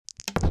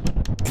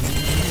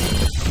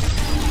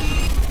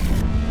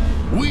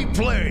We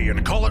play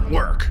and call it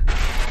work.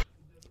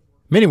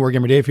 Mini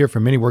Wargamer Dave here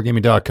from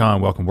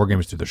MiniWargaming.com. Welcome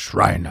Wargamers to the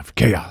Shrine of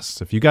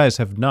Chaos. If you guys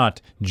have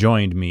not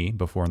joined me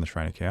before in the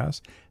Shrine of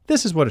Chaos,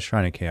 this is what a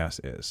Shrine of Chaos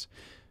is.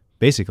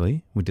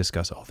 Basically, we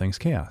discuss all things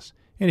chaos.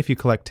 And if you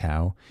collect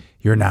Tau,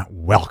 you're not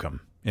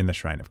welcome in the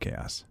Shrine of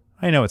Chaos.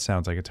 I know it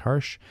sounds like it's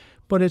harsh,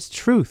 but it's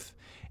truth.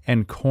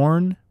 And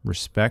Khorne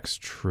respects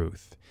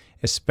truth,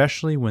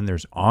 especially when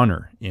there's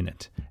honor in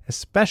it,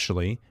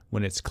 especially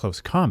when it's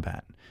close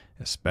combat,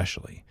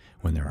 especially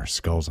when there are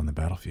skulls on the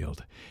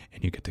battlefield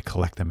and you get to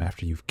collect them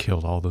after you've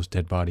killed all those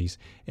dead bodies,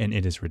 and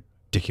it is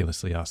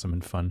ridiculously awesome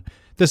and fun.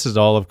 This is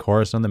all, of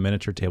course, on the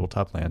miniature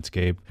tabletop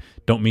landscape.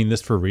 Don't mean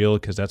this for real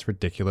because that's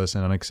ridiculous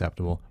and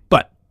unacceptable.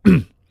 But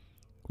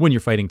when you're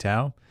fighting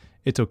Tau,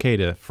 it's okay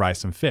to fry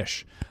some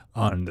fish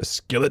on the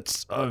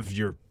skillets of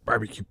your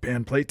barbecue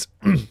pan plates.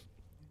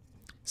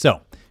 So,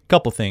 a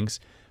couple things.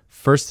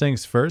 First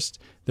things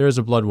first, there is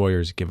a Blood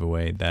Warriors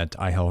giveaway that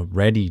I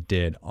already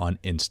did on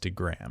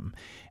Instagram.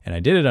 And I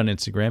did it on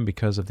Instagram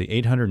because of the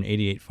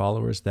 888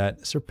 followers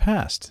that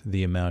surpassed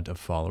the amount of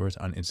followers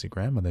on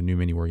Instagram, on the new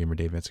Mini Wargamer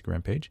Dave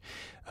Instagram page.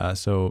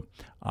 So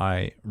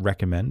I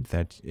recommend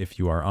that if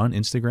you are on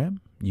Instagram,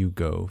 you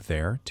go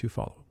there to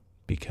follow,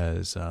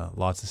 because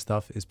lots of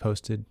stuff is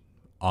posted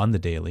on the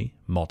daily,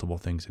 multiple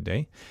things a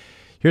day.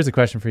 Here's a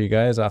question for you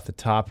guys off the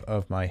top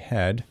of my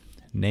head.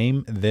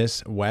 Name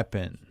this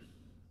weapon.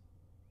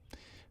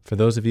 For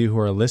those of you who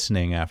are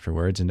listening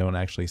afterwards and don't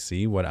actually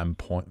see what I'm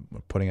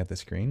putting at the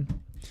screen,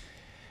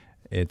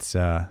 it's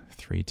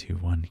 3, 2,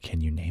 1. Can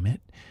you name it?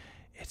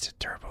 It's a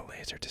Turbo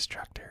Laser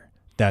Destructor.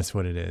 That's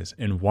what it is.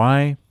 And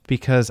why?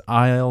 Because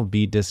I'll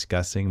be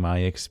discussing my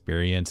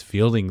experience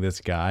fielding this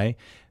guy,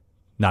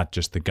 not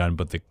just the gun,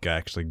 but the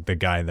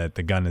guy that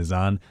the gun is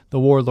on, the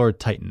Warlord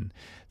Titan,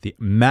 the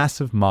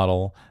massive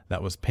model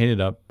that was painted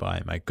up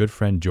by my good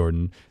friend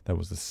Jordan, that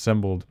was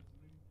assembled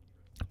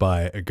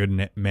by a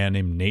good man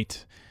named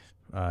Nate.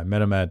 I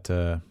met him at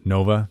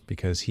Nova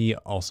because he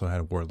also had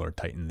a Warlord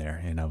Titan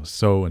there, and I was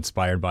so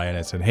inspired by it.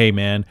 I said, hey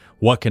man,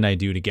 what can I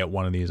do to get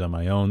one of these on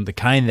my own? The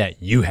kind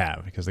that you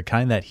have, because the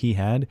kind that he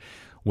had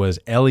was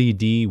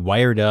LED,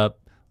 wired up,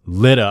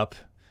 lit up,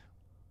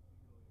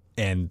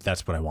 and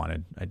that's what I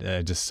wanted.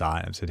 I just saw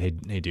it and said, hey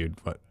dude,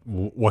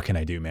 what can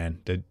I do,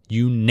 man?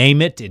 You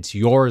name it, it's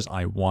yours,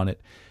 I want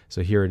it.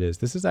 So here it is.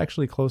 This is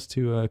actually close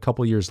to a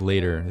couple years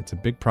later. It's a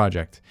big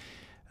project.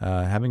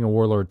 Having a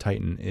Warlord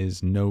Titan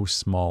is no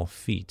small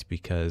feat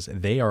because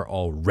they are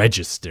all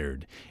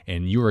registered,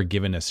 and you are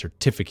given a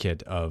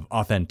certificate of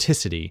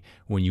authenticity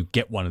when you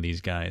get one of these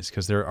guys,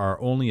 because there are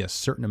only a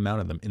certain amount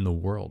of them in the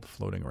world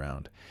floating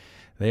around.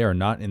 They are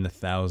not in the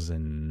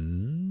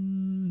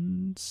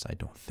thousands, I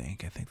don't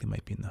think. I think they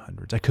might be in the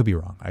hundreds. I could be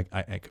wrong. I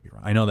could be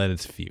wrong. I know that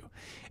it's few.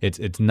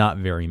 It's not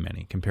very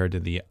many compared to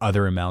the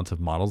other amounts of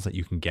models that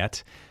you can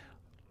get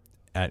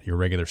at your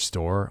regular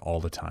store all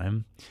the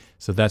time.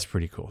 So that's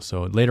pretty cool.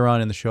 So later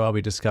on in the show, I'll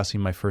be discussing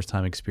my first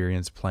time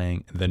experience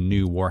playing the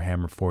new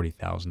Warhammer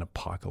 40,000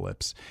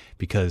 Apocalypse,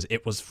 because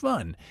it was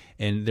fun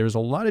and there's a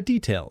lot of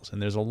details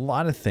and there's a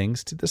lot of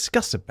things to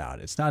discuss about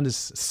it. It's not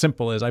as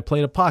simple as I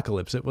played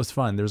Apocalypse. It was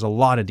fun. There's a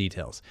lot of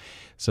details.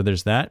 So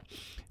there's that.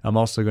 I'm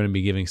also going to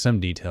be giving some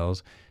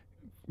details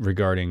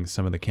regarding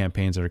some of the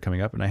campaigns that are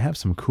coming up, and I have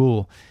some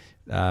cool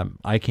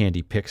eye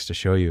candy picks to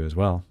show you as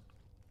well.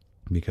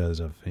 Because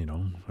of,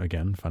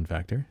 again, fun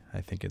factor.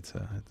 I think it's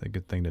a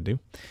good thing to do.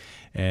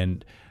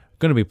 And I'm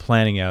going to be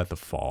planning out the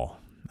fall.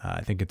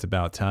 I think it's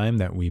about time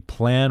that we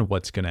plan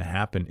what's going to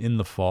happen in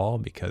the fall,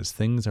 because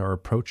things are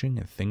approaching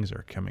and things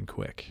are coming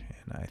quick.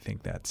 And I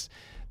think that's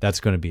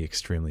going to be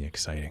extremely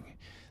exciting.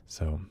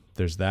 So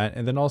there's that.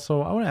 And then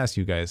also, I want to ask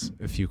you guys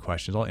a few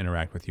questions. I'll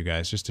interact with you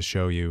guys just to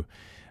show you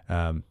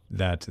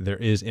that there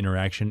is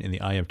interaction in the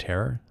Eye of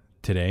Terror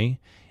today,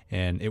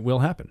 and it will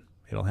happen.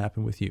 It'll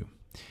happen with you.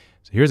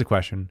 So here's a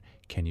question.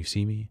 Can you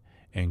see me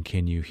and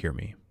can you hear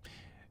me?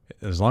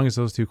 As long as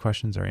those two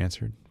questions are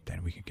answered,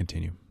 then we can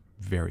continue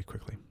very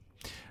quickly.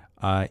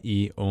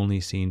 I.e.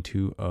 only seen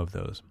 2 of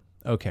those.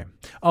 Okay.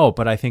 Oh,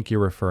 but I think you're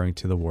referring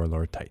to the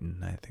Warlord Titan.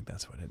 I think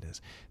that's what it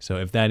is. So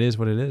if that is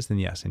what it is, then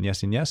yes, and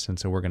yes, and yes. And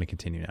so we're going to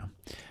continue now.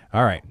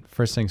 All right.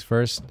 First things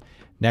first.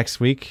 Next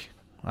week,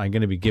 I'm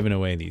going to be giving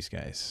away these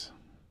guys.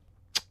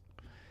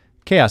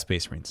 Chaos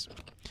Space Marines.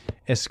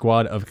 A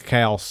squad of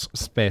Chaos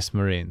Space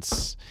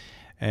Marines.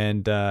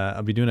 And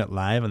I'll be doing it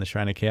live on the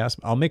Shrine of Chaos.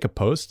 I'll make a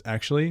post,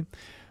 actually,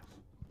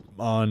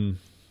 on,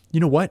 you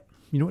know what,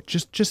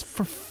 just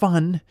for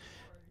fun,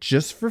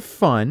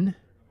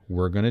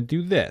 we're going to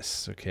do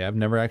this. Okay, I've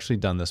never actually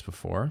done this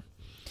before.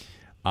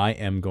 I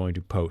am going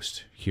to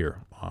post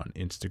here on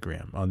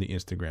Instagram, on the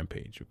Instagram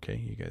page. Okay,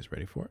 you guys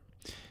ready for it?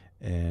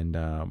 And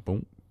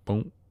boom,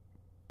 boom,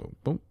 boom,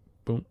 boom,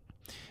 boom.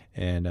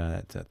 And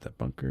it's at the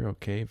bunker.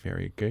 Okay,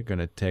 very good. Going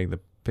to tag the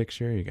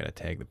picture. You got to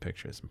tag the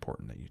picture. It's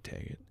important that you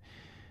tag it.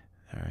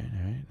 All right.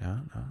 No.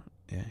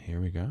 Yeah,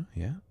 here we go.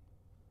 Yeah,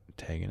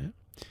 tagging it.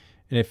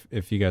 And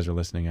if you guys are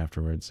listening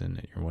afterwards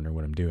and you're wondering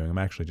what I'm doing, I'm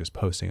actually just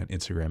posting on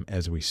Instagram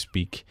as we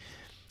speak,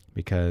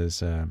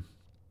 because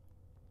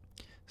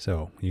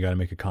So you got to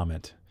make a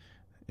comment.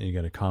 You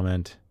got to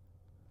comment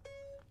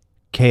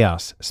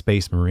Chaos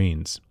Space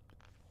Marines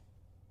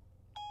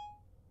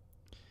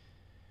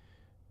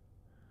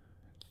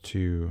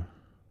to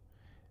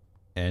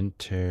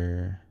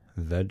enter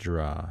the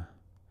draw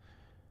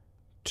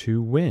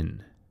to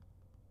win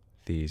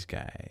these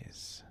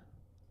guys.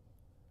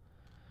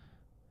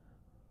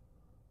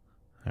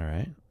 All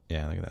right.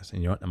 Yeah, look at this.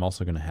 And you know what? I'm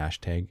also going to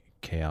hashtag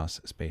Chaos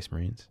Space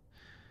Marines.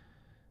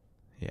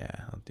 Yeah,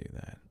 I'll do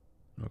that.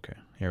 Okay,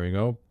 here we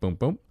go. Boom,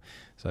 boom.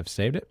 So I've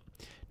saved it.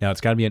 Now it's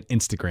got to be on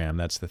Instagram.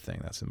 That's the thing.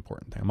 That's the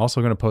important thing. I'm also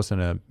going to post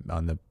on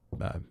the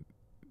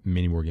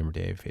Mini Wargamer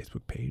Dave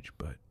Facebook page,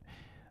 but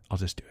I'll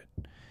just do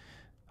it.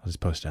 I'll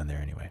just post it on there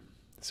anyway.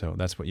 So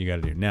that's what you got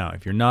to do. Now,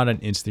 if you're not on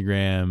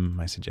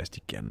Instagram, I suggest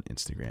you get on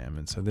Instagram.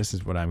 And so this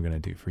is what I'm going to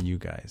do for you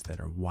guys that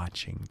are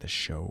watching the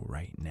show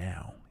right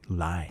now,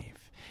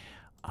 live.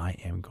 I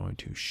am going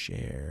to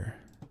share.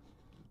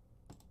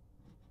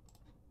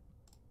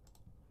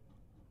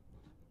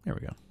 There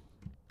we go.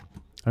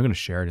 I'm going to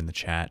share it in the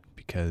chat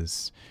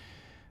because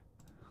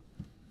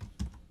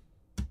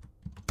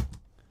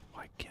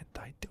why can't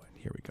I do it?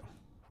 Here we go.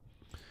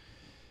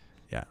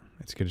 Yeah,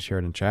 it's good to share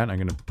it in chat. I'm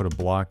going to put a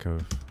block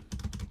of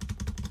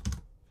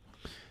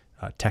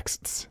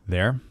texts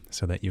there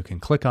so that you can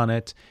click on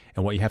it.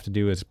 And what you have to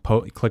do is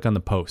click on the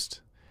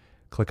post.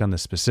 Click on the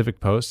specific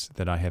post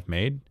that I have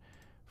made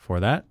for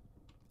that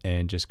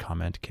and just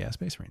comment Chaos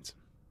Space Marines.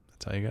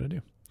 That's all you got to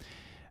do.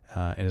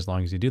 And as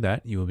long as you do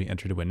that, you will be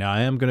entered to win. Now, I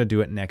am going to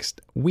do it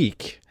next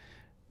week,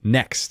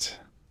 next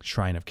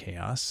Shrine of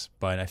Chaos,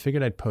 but I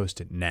figured I'd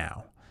post it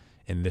now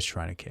in this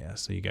Shrine of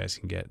Chaos so you guys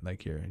can get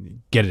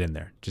it in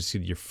there. Just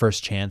your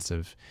first chance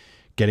of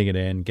getting it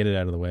in, get it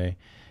out of the way,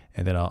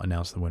 and then I'll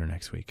announce the winner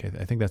next week.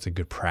 I think that's a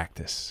good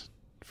practice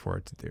for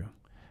it to do.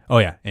 Oh,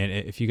 yeah, and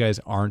if you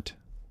aren't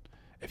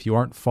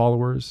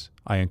followers,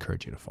 I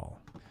encourage you to follow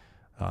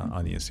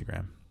on the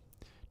Instagram,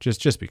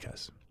 just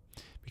because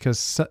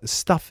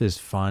stuff is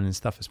fun and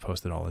stuff is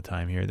posted all the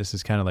time here. This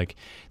is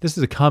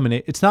a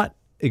combination. It's not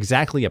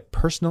exactly a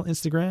personal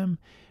Instagram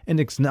and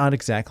it's not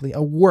exactly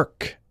a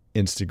work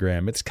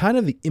Instagram. It's kind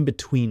of the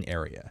in-between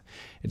area.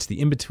 It's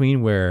the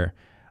in-between where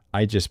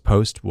I just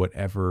post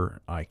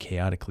whatever I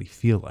chaotically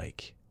feel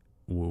like,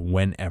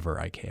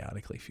 whenever I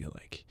chaotically feel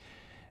like.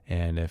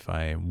 And if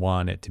I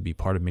want it to be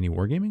part of Mini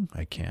Wargaming,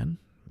 I can.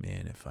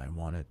 And if I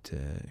want it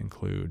to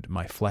include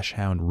my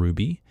Fleshhound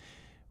Ruby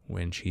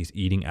when she's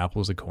eating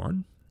apples of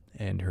corn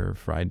and her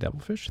fried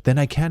devilfish, then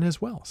I can as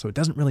well. So it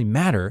doesn't really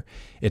matter.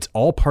 It's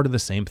all part of the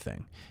same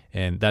thing.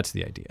 And that's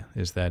the idea,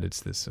 is that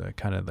it's this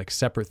kind of like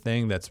separate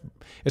thing.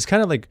 It's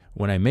kind of like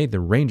when I made the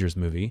Rangers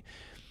movie,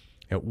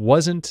 it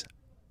wasn't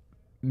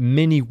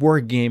Mini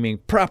Wargaming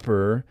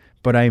proper,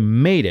 but I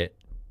made it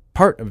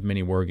part of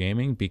Mini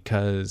Wargaming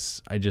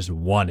because I just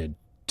wanted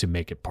to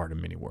make it part of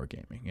Mini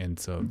Wargaming. And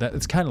so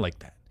it's kind of like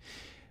that.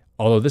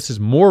 Although this is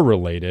more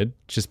related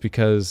just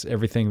because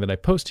everything that I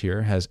post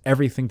here has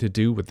everything to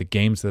do with the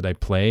games that I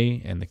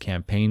play and the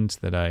campaigns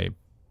that I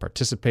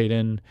participate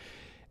in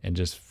and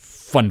just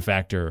fun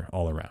factor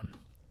all around.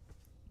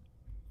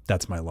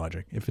 That's my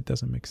logic. If it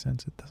doesn't make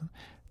sense, it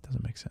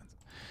doesn't make sense.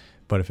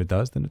 But if it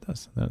does, then it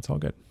does. Then it's all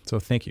good. So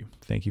thank you.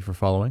 Thank you for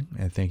following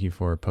and thank you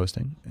for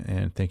posting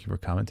and thank you for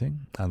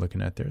commenting. I'm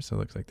looking at there. So it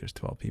looks like there's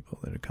 12 people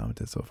that have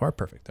commented so far.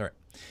 Perfect. All right.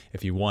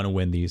 If you want to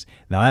win these,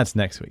 now that's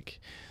next week.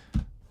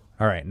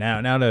 All right, now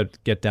to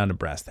get down to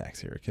brass tacks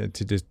here, to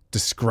just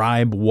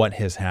describe what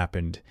has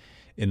happened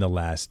in the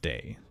last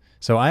day.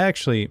 So I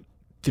actually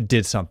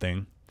did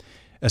something,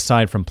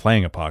 aside from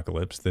playing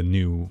Apocalypse, the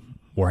new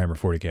Warhammer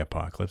 40k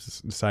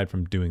Apocalypse, aside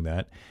from doing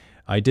that,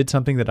 I did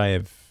something that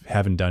I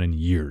haven't done in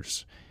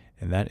years,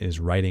 and that is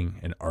writing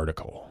an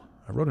article.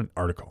 I wrote an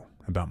article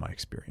about my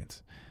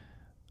experience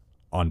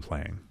on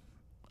playing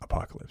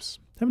Apocalypse.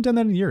 I haven't done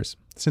that in years.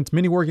 Since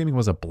Mini Wargaming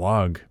was a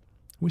blog.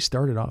 We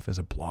started off as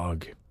a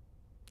blog.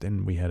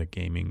 Then we had a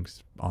gaming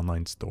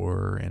online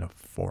store and a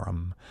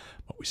forum.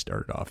 But we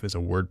started off as a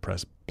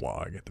WordPress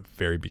blog at the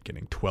very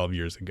beginning, 12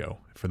 years ago.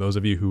 For those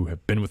of you who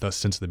have been with us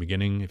since the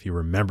beginning, if you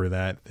remember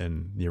that,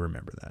 then you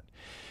remember that.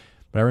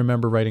 But I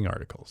remember writing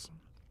articles.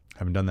 I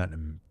haven't done that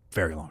in a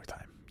very long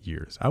time,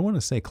 years. I want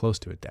to say close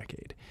to a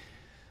decade.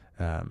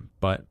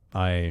 But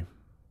I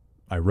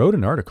wrote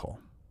an article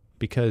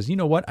because, you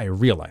know what? I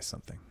realized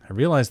something. I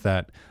realized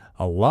that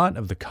a lot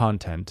of the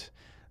content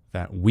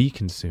that we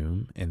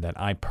consume and that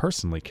I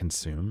personally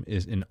consume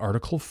is in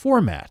article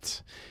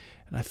format.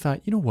 And I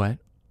thought, you know what?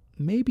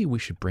 Maybe we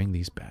should bring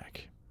these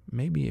back.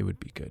 Maybe it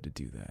would be good to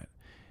do that.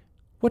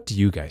 What do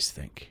you guys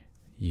think?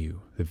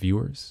 You, the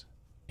viewers,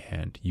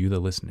 and you, the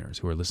listeners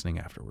who are listening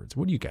afterwards.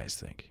 What do you guys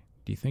think?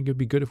 Do you think it would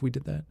be good if we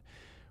did that?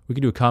 We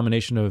could do a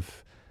combination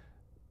of,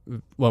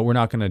 well, we're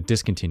not going to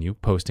discontinue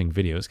posting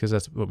videos because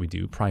that's what we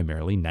do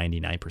primarily.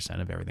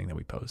 99% of everything that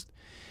we post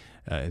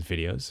is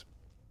videos.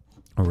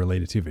 Or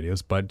related to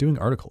videos, but doing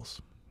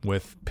articles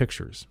with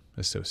pictures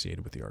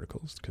associated with the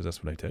articles, because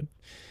that's what I did.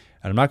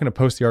 And I'm not going to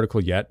post the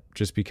article yet,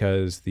 just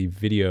because the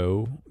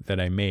video that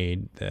I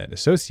made that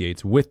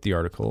associates with the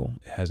article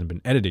hasn't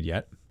been edited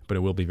yet. but it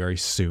will be very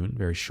soon,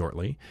 very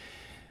shortly.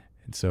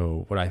 And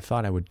so what I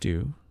thought I would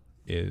do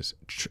is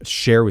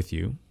share with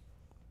you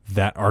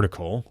that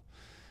article,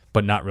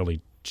 but not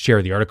really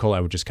share the article. I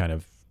would just kind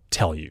of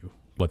tell you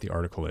what the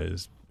article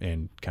is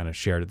and kind of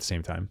share it at the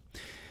same time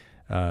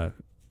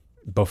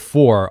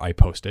before I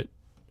post it,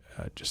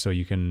 just so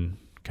you can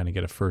kind of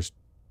get a first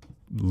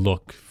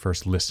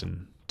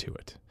listen to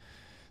it.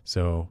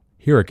 So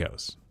here it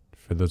goes.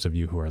 For those of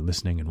you who are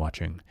listening and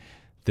watching,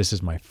 this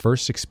is my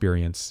first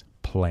experience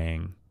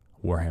playing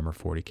Warhammer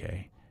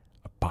 40K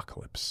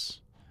Apocalypse.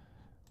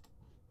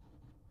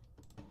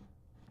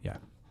 Yeah,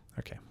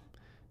 okay.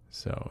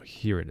 So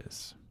here it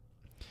is.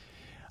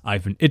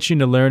 I've been itching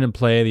to learn and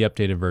play the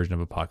updated version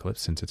of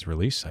Apocalypse since its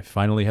release. I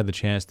finally had the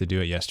chance to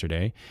do it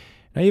yesterday.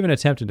 And I even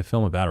attempted to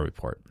film a battle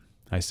report.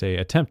 I say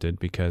attempted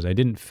because I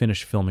didn't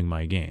finish filming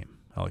my game.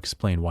 I'll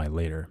explain why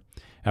later.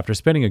 After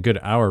spending a good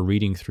hour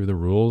reading through the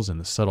rules and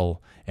the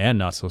subtle and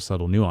not so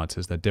subtle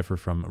nuances that differ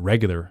from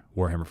regular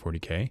Warhammer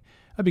 40K,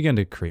 I began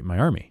to create my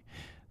army.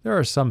 There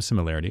are some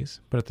similarities,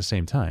 but at the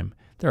same time,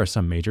 there are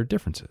some major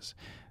differences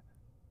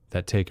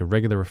that take a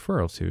regular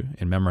referral to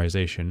in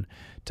memorization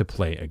to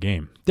play a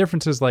game.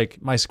 Differences like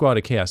my squad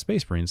of Chaos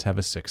Space Marines have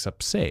a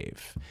 6-up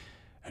save.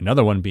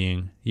 Another one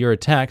being your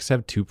attacks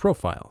have 2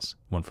 profiles,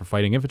 one for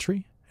fighting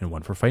infantry and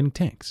one for fighting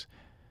tanks.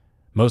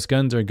 Most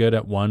guns are good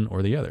at one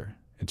or the other.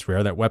 It's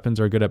rare that weapons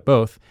are good at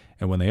both,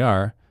 and when they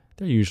are,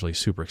 they're usually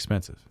super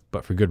expensive,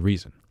 but for good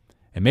reason.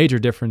 A major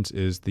difference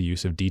is the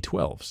use of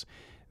D12s.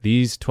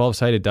 These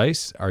 12-sided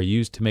dice are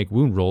used to make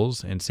wound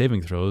rolls and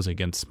saving throws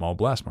against small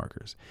blast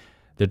markers.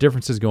 The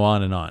differences go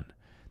on and on.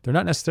 They're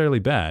not necessarily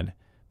bad,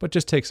 but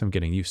just take some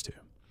getting used to.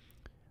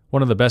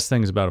 One of the best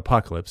things about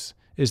Apocalypse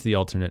is the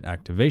alternate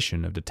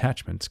activation of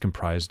detachments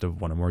comprised of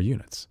one or more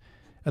units.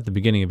 At the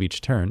beginning of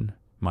each turn,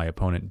 my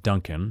opponent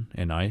Duncan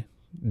and I,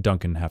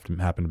 Duncan happened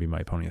to be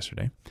my opponent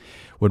yesterday,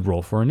 would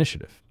roll for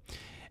initiative.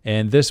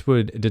 And this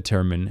would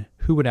determine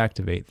who would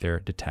activate their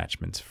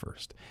detachments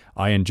first.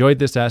 I enjoyed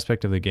this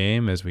aspect of the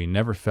game as we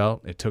never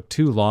felt it took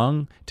too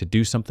long to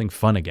do something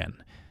fun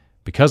again.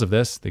 Because of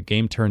this, the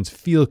game turns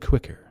feel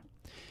quicker.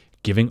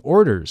 Giving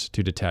orders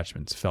to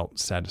detachments felt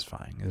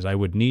satisfying, as I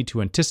would need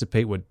to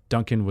anticipate what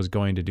Duncan was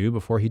going to do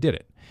before he did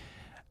it.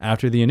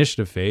 After the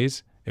initiative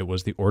phase, it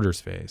was the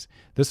orders phase.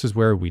 This was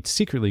where we'd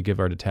secretly give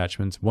our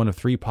detachments one of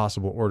 3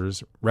 possible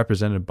orders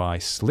represented by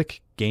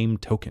slick game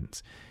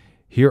tokens.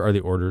 Here are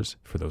the orders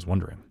for those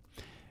wondering.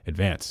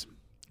 Advance.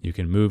 You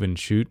can move and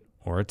shoot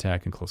or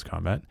attack in close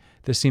combat.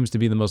 This seems to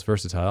be the most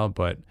versatile,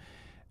 but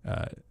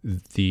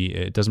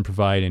it doesn't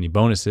provide any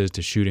bonuses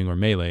to shooting or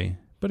melee,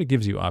 but it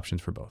gives you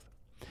options for both.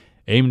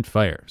 Aimed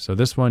fire. So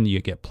this one, you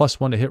get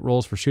 +1 to hit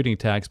rolls for shooting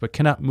attacks, but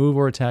cannot move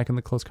or attack in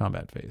the close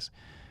combat phase,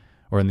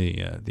 or in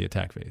the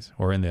attack phase,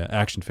 or in the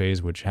action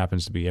phase, which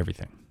happens to be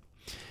everything.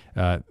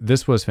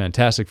 This was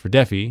fantastic for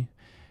Defi,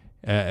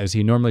 as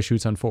he normally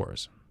shoots on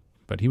 4s,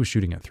 but he was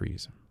shooting at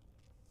 3s.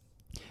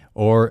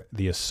 Or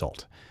the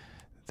assault,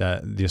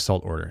 the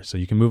assault order. So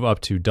you can move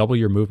up to double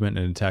your movement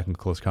and attack in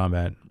close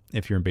combat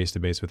if you're in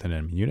base-to-base with an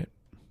enemy unit.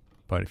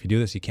 But if you do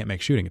this, you can't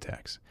make shooting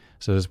attacks.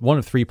 So there's one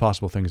of 3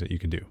 possible things that you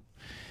can do.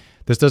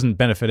 This doesn't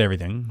benefit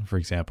everything. For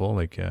example,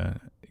 like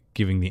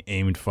giving the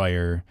aimed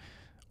fire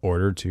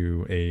order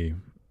to a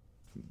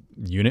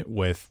unit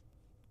with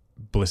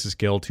Ballistic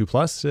Skill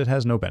 2+, it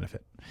has no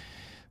benefit.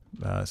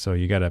 So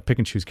you got to pick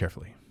and choose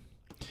carefully.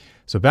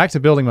 So back to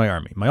building my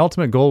army. My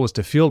ultimate goal was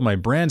to field my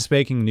brand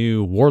spanking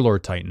new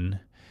Warlord Titan.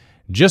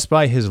 Just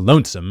by his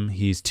lonesome,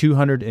 he's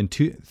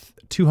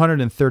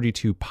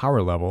 232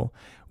 power level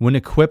when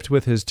equipped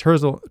with his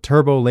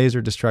turbo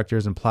laser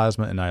destructors and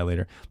plasma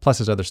annihilator, plus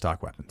his other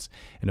stock weapons.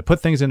 And to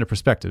put things into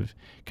perspective,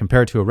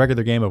 compared to a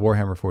regular game of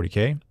Warhammer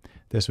 40K,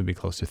 this would be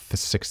close to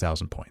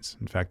 6,000 points.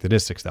 In fact, it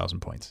is 6,000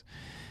 points.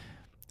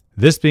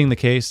 This being the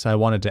case, I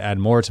wanted to add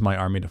more to my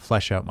army to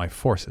flesh out my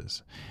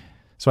forces.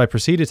 So I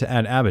proceeded to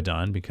add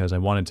Abaddon because I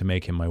wanted to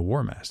make him my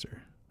War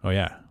Master. Oh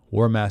yeah,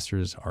 War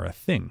Masters are a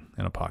thing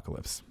in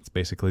Apocalypse. It's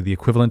basically the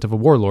equivalent of a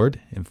warlord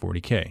in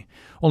 40K,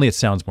 only it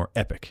sounds more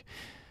epic.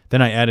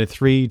 Then I added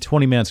 3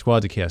 20-man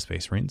squads of Chaos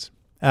Space Marines.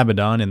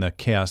 Abaddon and the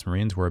Chaos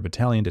Marines were a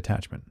battalion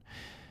detachment.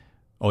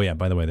 Oh yeah,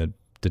 by the way, the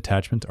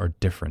detachments are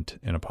different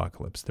in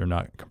Apocalypse. They're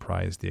not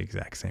comprised the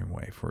exact same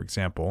way. For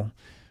example,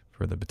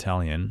 for the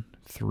battalion,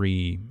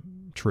 3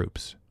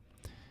 troops.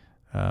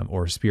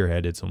 Or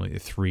Spearhead, it's only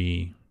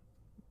 3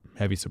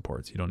 heavy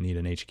supports. You don't need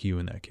an HQ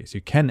in that case.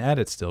 You can add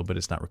it still, but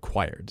it's not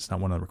required. It's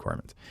not one of the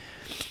requirements.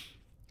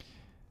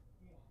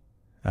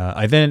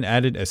 I then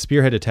added a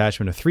Spearhead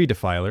detachment of 3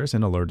 Defilers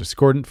and a Lord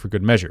Discordant for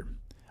good measure.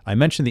 I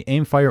mentioned the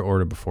aim fire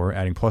order before,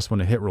 adding +1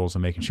 to hit rolls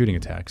and making shooting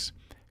attacks.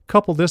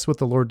 Couple this with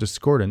the Lord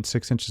Discordant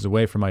 6 inches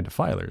away from my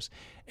Defilers,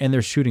 and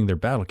they're shooting their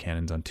battle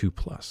cannons on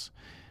 2+.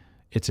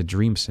 It's a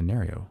dream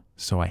scenario,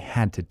 so I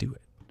had to do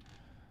it.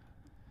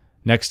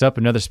 Next up,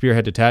 another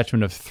Spearhead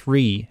detachment of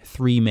 3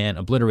 3-man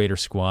Obliterator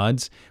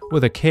squads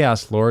with a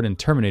Chaos Lord and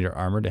Terminator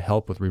armor to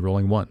help with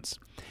rerolling 1s.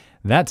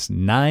 That's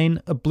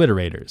 9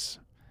 Obliterators.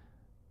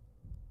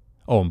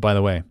 Oh, and by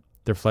the way,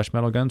 their flesh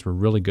metal guns were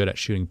really good at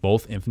shooting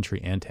both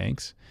infantry and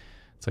tanks.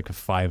 It's like a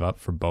 5-up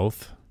for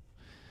both.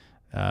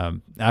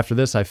 After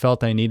this, I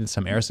felt I needed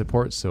some air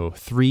support, so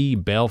 3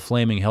 Bale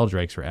Flaming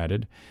Helldrakes were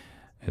added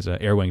as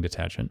an air wing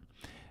detachment.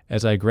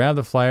 As I grabbed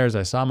the flyers,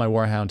 I saw my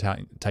Warhound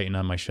Titan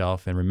on my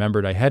shelf and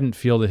remembered I hadn't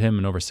fielded him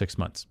in over 6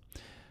 months.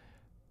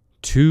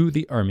 To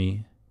the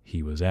army,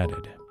 he was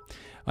added.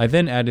 I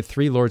then added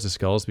 3 Lords of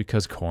Skulls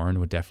because Khorne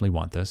would definitely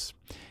want this.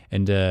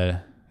 And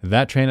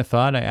that train of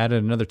thought, I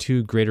added another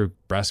 2 Greater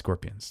Brass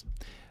Scorpions.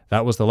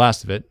 That was the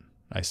last of it,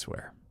 I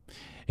swear.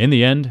 In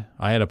the end,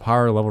 I had a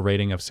power level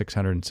rating of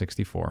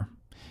 664.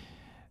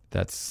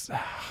 That's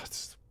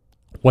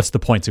what's the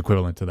points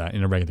equivalent to that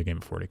in a regular game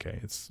of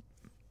 40K? It's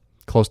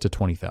close to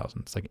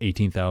 20,000. It's like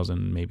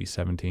 18,000, maybe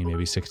 17,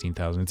 maybe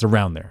 16,000. It's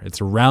around there. It's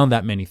around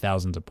that many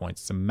thousands of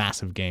points. It's a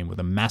massive game with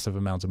a massive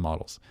amounts of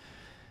models.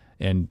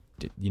 And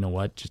you know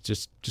what?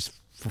 Just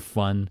for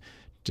fun,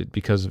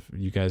 because of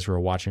you guys who are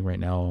watching right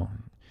now,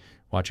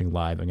 watching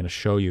live, I'm going to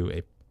show you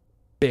a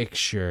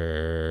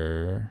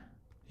picture.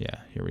 Yeah,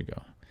 here we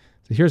go.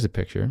 So here's a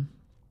picture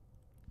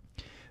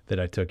that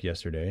I took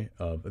yesterday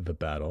of the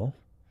battle.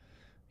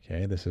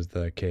 Okay, this is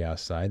the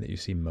Chaos side that you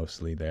see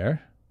mostly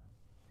there.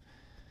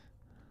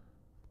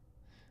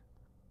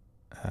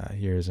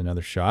 Here's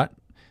another shot.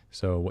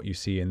 So what you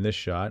see in this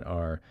shot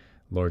are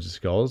Lords of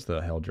Skulls,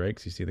 the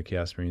Helldrakes. You see the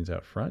Chaos Marines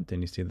out front,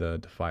 and you see the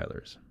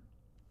Defilers.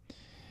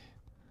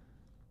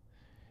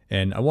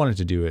 And I wanted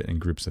to do it in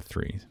groups of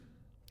 3.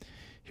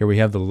 Here we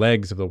have the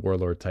legs of the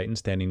Warlord Titan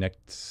standing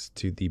next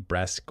to the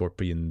Brass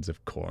Scorpions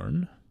of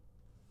Khorne.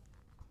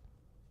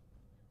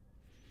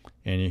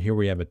 And here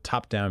we have a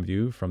top-down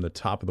view from the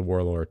top of the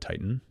Warlord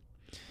Titan,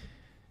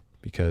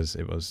 because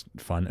it was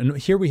fun. And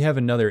here we have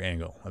another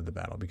angle of the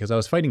battle, because I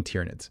was fighting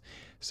Tyranids.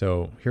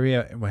 So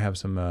here we have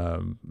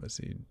some, let's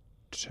see,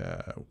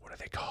 what are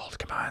they called?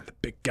 Come on, the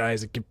big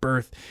guys that give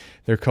birth.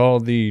 They're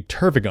called the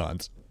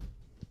Tervigons.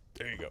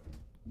 There you go.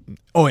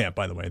 Oh yeah,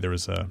 by the way, there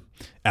was a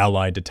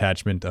allied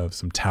detachment of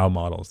some Tau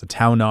models, the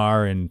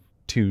Taunar and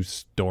 2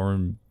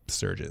 Storm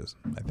Surges,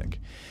 I think.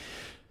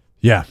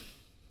 Yeah,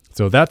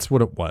 so that's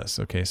what it was.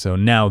 Okay, so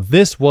now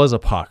this was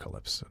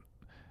Apocalypse.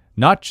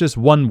 Not just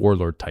one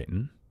Warlord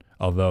Titan,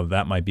 although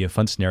that might be a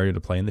fun scenario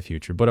to play in the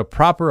future, but a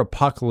proper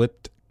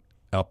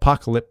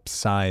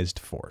apocalypse-sized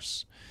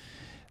force.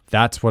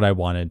 That's what I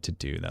wanted to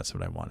do. That's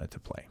what I wanted to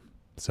play.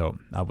 So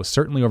I was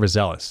certainly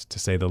overzealous, to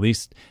say the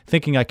least,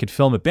 thinking I could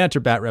film a banter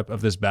bat rep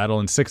of this battle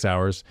in 6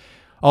 hours.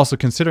 Also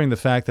considering the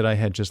fact that I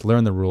had just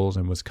learned the rules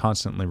and was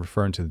constantly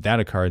referring to the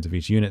data cards of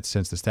each unit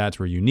since the stats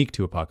were unique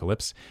to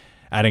Apocalypse.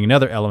 Adding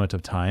another element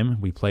of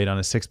time, we played on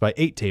a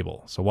 6x8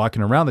 table, so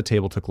walking around the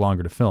table took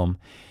longer to film.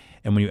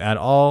 And when you add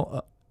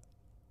all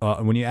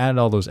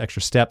those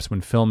extra steps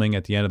when filming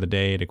at the end of the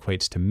day, it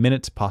equates to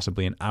minutes,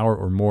 possibly an hour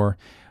or more.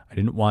 I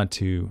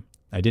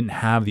didn't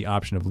have the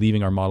option of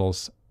leaving our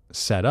models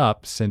set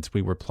up since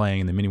we were playing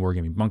in the Mini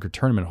Wargaming Bunker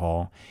Tournament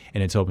Hall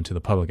and it's open to the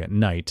public at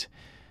night.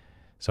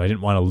 So I didn't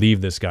want to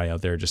leave this guy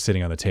out there just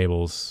sitting on the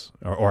tables,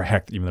 or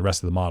heck, even the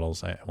rest of the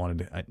models. I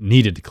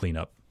needed to clean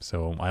up.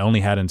 So I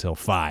only had until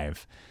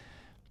 5.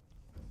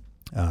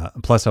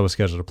 Plus I was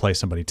scheduled to play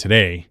somebody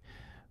today.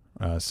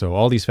 So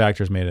all these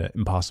factors made it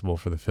impossible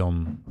for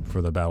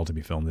the battle to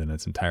be filmed in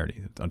its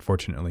entirety.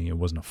 Unfortunately, it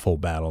wasn't a full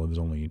battle. It was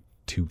only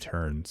 2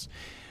 turns.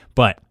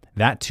 But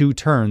that 2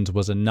 turns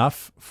was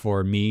enough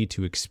for me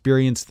to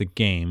experience the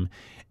game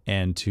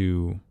and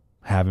to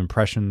have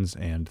impressions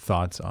and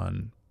thoughts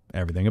on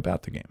everything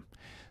about the game,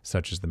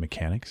 such as the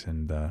mechanics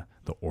and the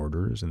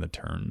orders and the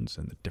turns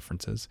and the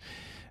differences.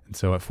 And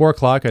so at 4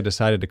 o'clock, I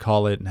decided to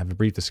call it and have a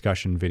brief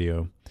discussion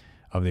video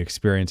of the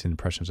experience and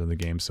impressions of the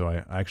game. So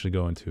I actually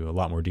go into a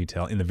lot more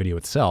detail in the video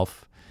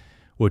itself,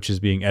 which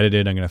is being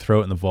edited. I'm going to throw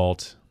it in the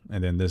vault,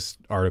 and then this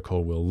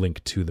article will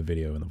link to the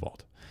video in the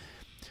vault.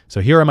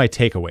 So here are my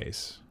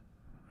takeaways.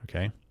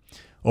 Okay.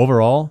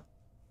 Overall,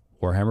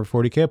 Warhammer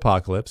 40K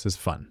Apocalypse is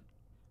fun.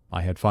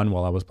 I had fun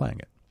while I was playing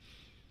it.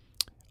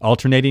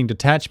 Alternating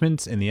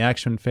detachments in the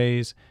action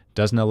phase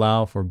doesn't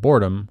allow for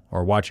boredom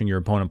or watching your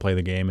opponent play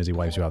the game as he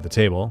wipes you off the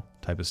table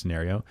type of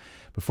scenario.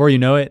 Before you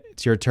know it,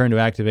 it's your turn to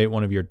activate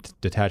one of your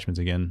detachments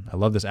again. I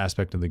love this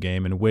aspect of the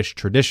game and wish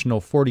traditional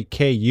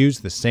 40K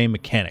used the same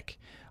mechanic.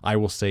 I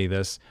will say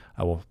this.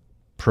 I will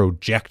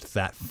project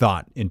that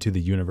thought into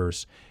the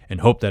universe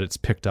and hope that it's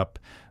picked up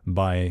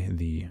by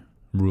the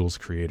rules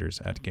creators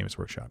at Games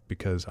Workshop,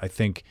 because I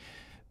think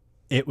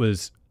it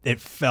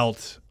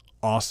felt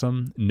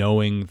awesome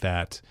knowing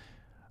that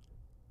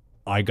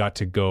I got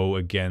to go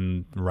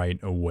again right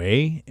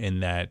away,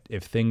 and that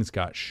if things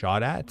got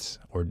shot at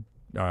or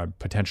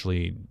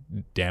potentially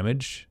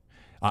damaged,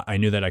 I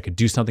knew that I could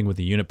do something with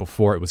the unit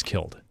before it was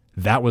killed.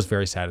 That was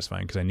very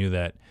satisfying, because I knew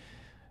that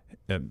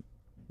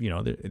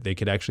they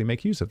could actually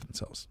make use of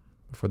themselves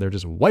before they're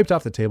just wiped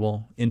off the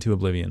table into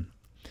oblivion.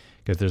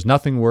 Because there's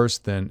nothing worse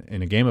than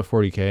in a game of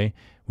 40K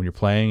when you're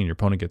playing and your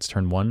opponent gets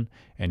turn 1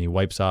 and he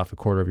wipes off a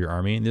quarter of your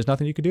army, and there's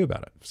nothing you can do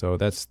about it. So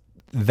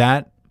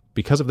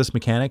because of this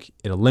mechanic,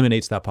 it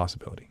eliminates that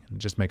possibility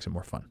and just makes it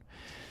more fun.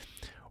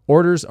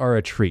 Orders are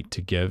a treat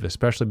to give,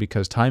 especially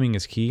because timing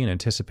is key and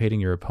anticipating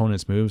your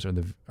opponent's moves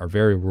are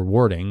very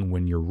rewarding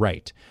when you're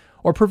right,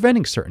 or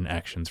preventing certain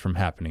actions from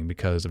happening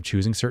because of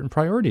choosing certain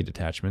priority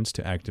detachments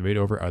to activate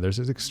over others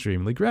is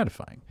extremely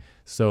gratifying.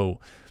 So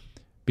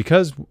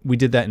because we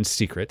did that in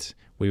secret,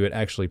 we would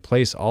actually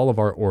place all of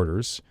our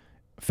orders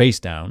face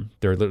down.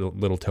 They're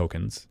little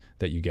tokens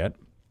that you get,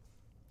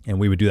 and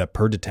we would do that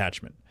per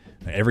detachment.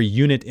 Now, every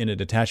unit in a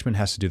detachment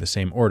has to do the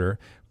same order,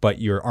 but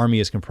your army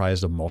is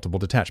comprised of multiple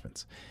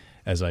detachments,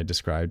 as I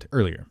described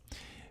earlier.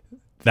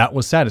 That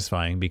was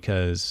satisfying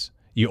because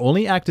you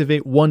only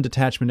activate one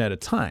detachment at a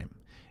time.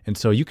 And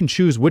so you can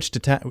choose which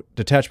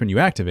detachment you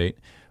activate,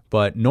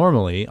 but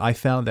normally I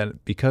found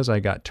that because I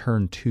got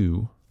turn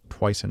 2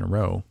 twice in a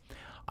row,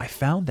 I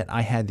found that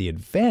I had the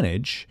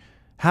advantage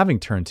having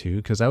turn 2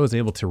 because I was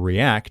able to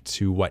react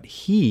to what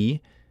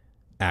he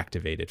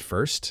activated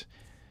first,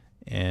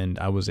 and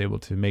I was able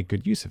to make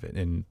good use of it.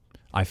 And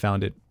I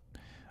found it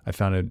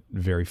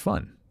very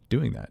fun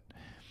doing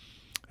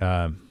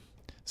that.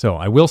 So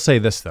I will say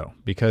this though,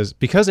 because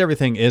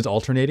everything is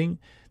alternating,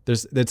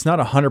 it's not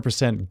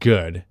 100%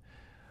 good.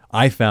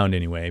 I found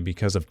anyway,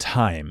 because of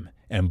time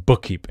and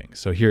bookkeeping.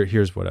 So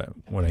here's what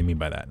I mean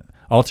by that.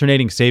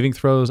 Alternating saving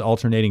throws,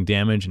 alternating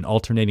damage, and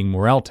alternating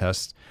morale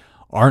tests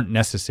aren't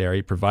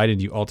necessary, provided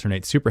you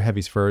alternate super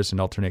heavies first and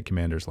alternate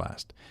commanders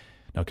last.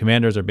 Now,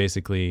 commanders are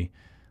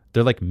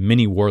they're like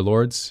mini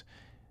warlords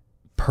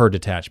per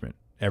detachment.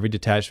 Every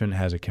detachment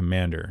has a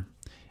commander,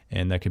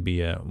 and that could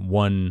be a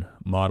one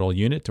model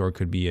unit or it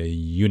could be a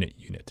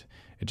unit.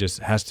 It just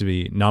has to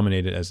be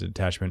nominated as a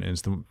detachment,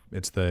 and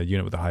it's the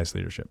unit with the highest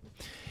leadership.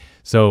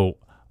 So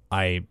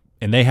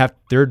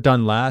they're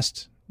done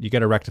last. You got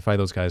to rectify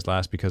those guys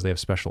last because they have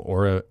special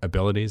aura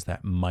abilities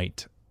that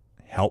might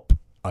help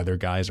other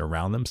guys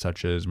around them,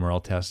 such as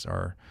morale tests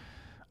are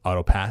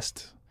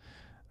auto-passed.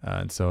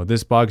 And so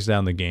this bogs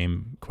down the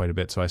game quite a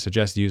bit. So I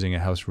suggest using a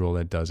house rule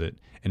that does it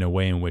in a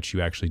way in which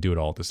you actually do it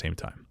all at the same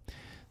time.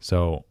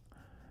 So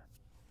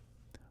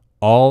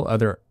all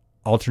other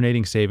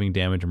alternating saving,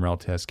 damage, and morale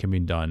tests can be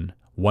done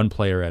one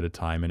player at a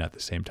time and at the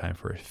same time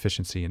for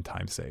efficiency and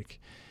time's sake.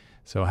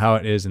 So how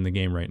it is in the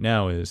game right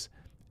now is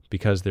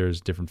because there's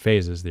different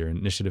phases. There's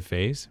initiative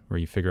phase where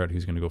you figure out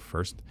who's going to go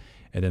first,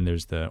 and then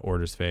there's the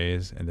orders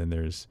phase, and then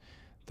there's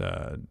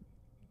the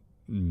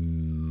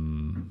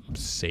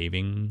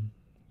saving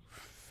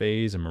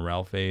phase and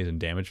morale phase and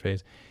damage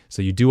phase.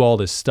 So you do all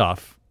this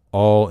stuff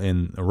all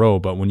in a row,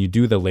 but when you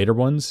do the later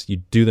ones, you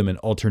do them in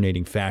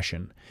alternating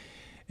fashion.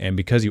 And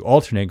because you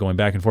alternate going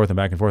back and forth and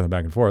back and forth and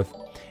back and forth,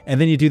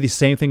 and then you do the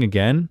same thing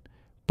again,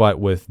 but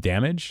with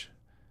damage,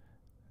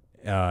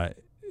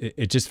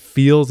 it just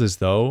feels as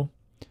though,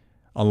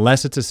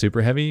 unless it's a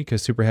super heavy,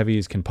 because super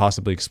heavies can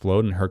possibly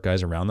explode and hurt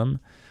guys around them,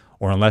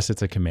 or unless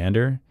it's a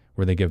commander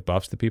where they give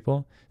buffs to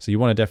people. So you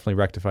want to definitely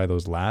rectify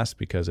those last,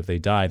 because if they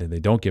die, then they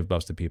don't give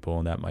buffs to people,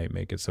 and that might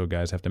make it so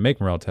guys have to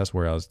make morale tests,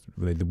 whereas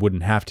they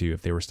wouldn't have to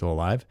if they were still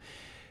alive.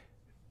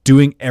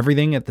 Doing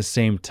everything at the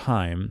same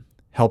time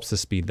helps to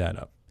speed that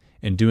up.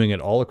 And doing it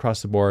all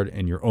across the board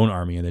in your own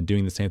army and then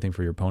doing the same thing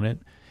for your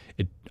opponent,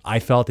 I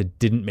felt it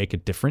didn't make a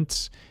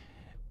difference,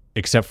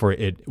 except for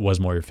it was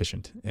more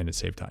efficient and it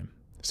saved time.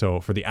 So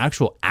for the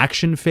actual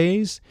action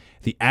phase,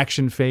 the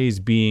action phase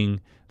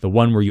being the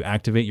one where you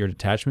activate your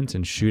detachments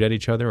and shoot at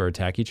each other or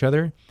attack each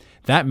other,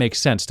 that makes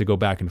sense to go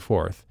back and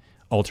forth,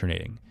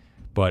 alternating.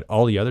 But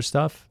all the other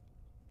stuff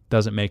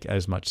doesn't make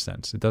as much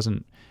sense.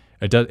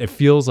 It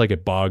feels like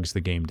it bogs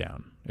the game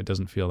down. It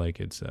doesn't feel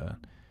like it's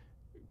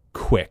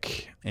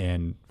quick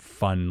and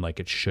fun like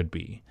it should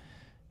be,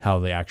 how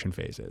the action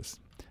phase is.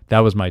 That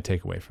was my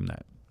takeaway from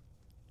that.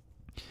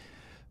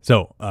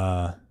 So,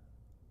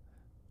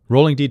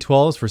 rolling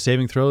d12s for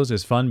saving throws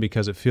is fun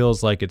because it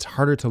feels like it's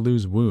harder to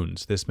lose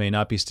wounds. This may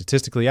not be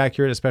statistically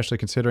accurate, especially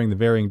considering the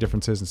varying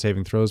differences in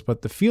saving throws,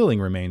 but the feeling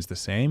remains the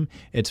same.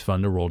 It's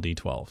fun to roll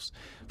d12s.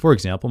 For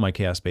example, my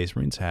Chaos Space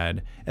Marines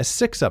had a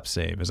 6-up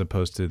save as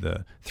opposed to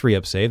the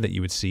 3-up save that you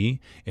would see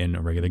in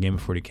a regular game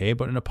of 40k,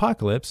 but in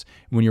Apocalypse,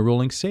 when you're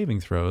rolling saving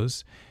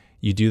throws,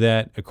 you do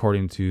that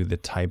according to the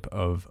type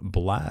of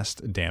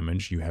blast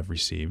damage you have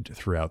received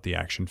throughout the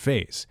action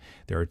phase.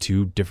 There are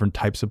 2 different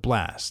types of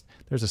blast.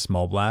 There's a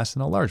small blast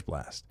and a large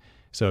blast.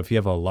 So if you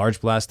have a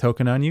large blast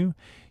token on you,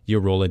 you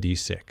roll a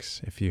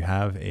d6. If you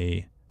have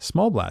a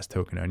small blast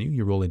token on you,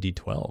 you roll a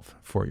d12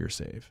 for your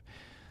save.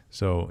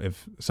 So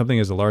if something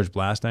is a large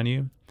blast on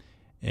you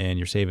and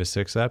your save is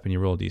 6-up and you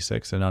roll a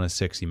d6, and on a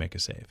 6 you make a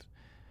save.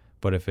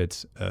 But if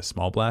it's a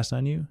small blast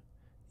on you,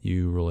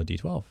 you roll a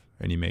d12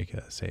 and you make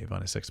a save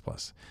on a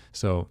 6+.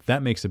 So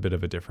that makes a bit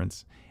of a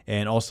difference,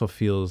 and also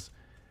feels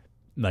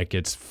like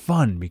it's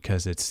fun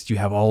because you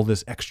have all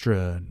this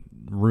extra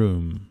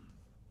room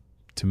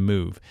to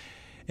move.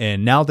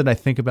 And now that I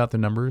think about the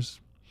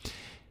numbers,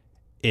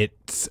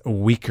 it's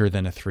weaker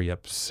than a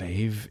 3-up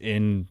save.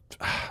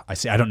 I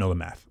don't know the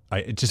math.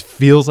 It just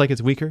feels like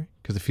it's weaker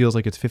because it feels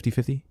like it's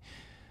 50-50.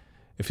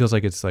 It feels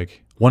like it's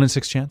like 1 in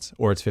 6 chance,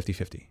 or it's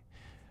 50-50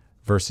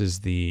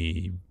 versus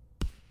the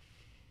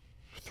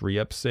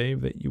 3-up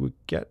save that you would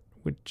get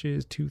which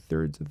is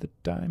 2/3 of the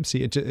time.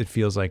 See, it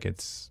feels like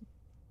that's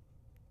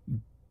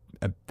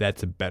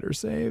a better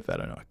save. I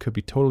don't know. It could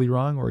be totally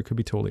wrong or it could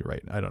be totally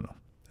right. I don't know.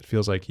 It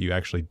feels like you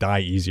actually die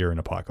easier in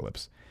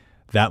Apocalypse.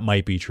 That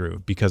might be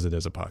true because it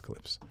is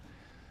Apocalypse.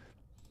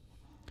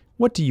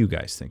 What do you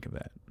guys think of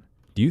that?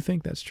 Do you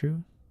think that's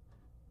true?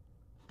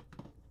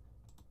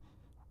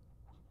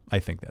 I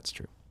think that's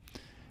true.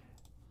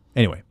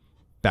 Anyway,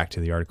 back to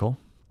the article.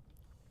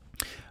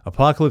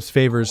 Apocalypse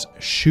favors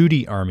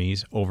shooty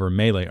armies over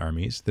melee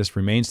armies. This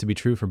remains to be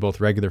true for both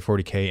regular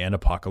 40k and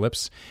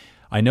Apocalypse.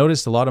 I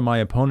noticed a lot of my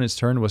opponent's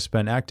turn was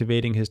spent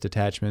activating his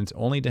detachments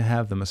only to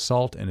have them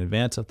assault and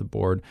advance up the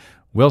board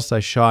whilst I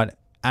shot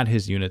at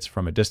his units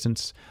from a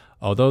distance.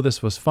 Although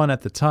this was fun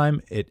at the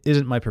time, it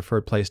isn't my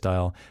preferred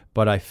playstyle,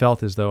 but I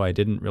felt as though I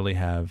didn't really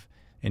have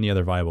any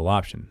other viable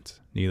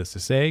options. Needless to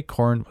say,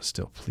 Khorne was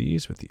still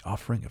pleased with the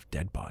offering of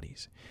dead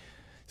bodies.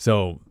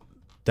 So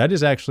that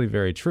is actually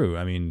very true.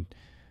 I mean,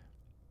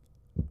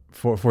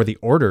 for the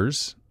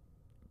orders,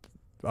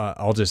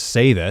 I'll just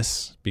say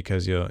this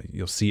because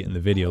you'll see it in the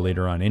video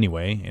later on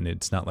anyway, and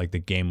it's not like the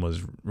game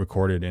was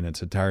recorded in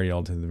its entirety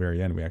all to the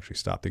very end. We actually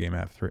stopped the game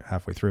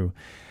halfway through.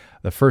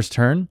 The first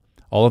turn,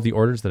 all of the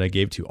orders that I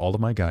gave to all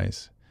of my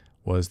guys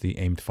was the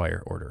aimed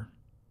fire order,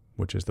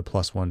 which is the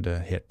 +1 to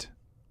hit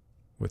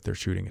with their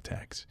shooting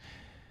attacks.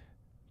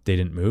 They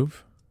didn't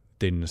move.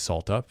 They didn't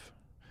assault up.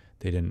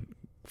 They didn't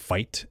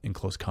fight in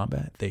close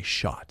combat. They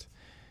shot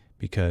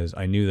because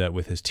I knew that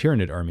with his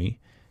Tyranid army,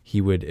 he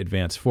would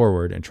advance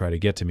forward and try to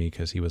get to me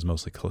because he was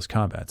mostly close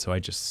combat. So I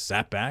just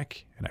sat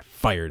back and I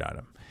fired at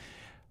him.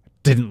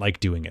 Didn't like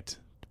doing it,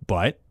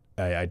 but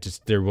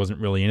there wasn't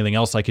really anything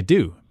else I could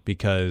do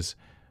because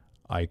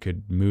I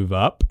could move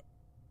up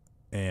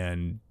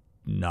and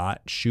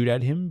not shoot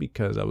at him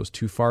because I was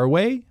too far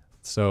away.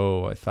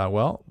 So I thought,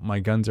 well,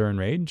 my guns are in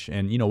range.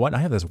 And you know what? I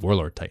have this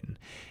Warlord Titan.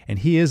 And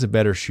he is a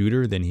better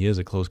shooter than he is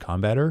a close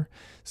combatter.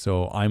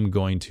 So I'm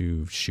going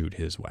to shoot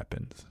his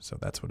weapons. So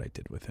that's what I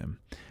did with him.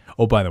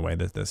 Oh, by the way,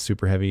 the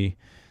Super Heavy,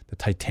 the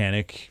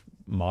Titanic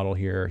model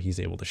here,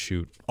 he's able to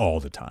shoot all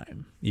the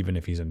time, even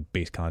if he's in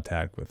base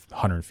contact with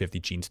 150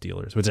 Gene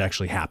Stealers, which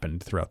actually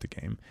happened throughout the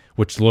game,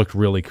 which looked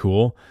really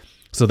cool.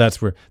 So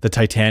that's where the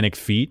Titanic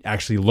feet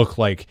actually look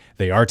like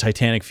they are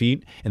Titanic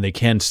feet, and they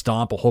can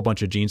stomp a whole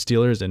bunch of Gene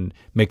Stealers and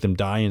make them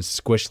die and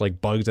squish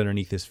like bugs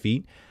underneath his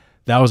feet.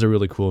 That was a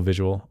really cool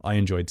visual. I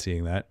enjoyed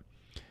seeing that.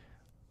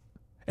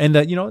 And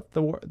the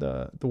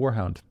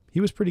Warhound, he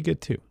was pretty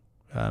good too.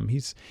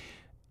 He's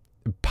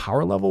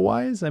power level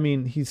wise, I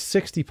mean, he's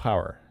 60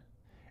 power,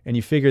 and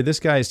you figure this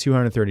guy is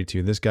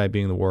 232. This guy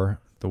being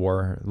the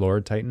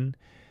Warlord Titan.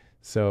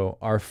 So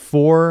our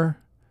 4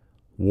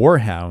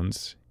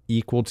 Warhounds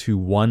equal to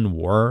 1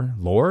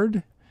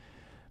 Warlord,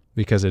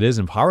 because it is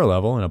in power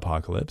level in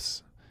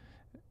Apocalypse.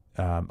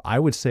 I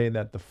would say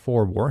that the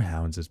 4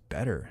 Warhounds is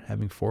better,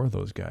 having 4 of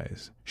those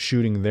guys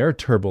shooting their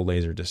turbo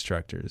laser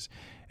destructors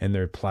and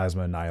their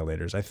plasma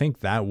annihilators. I think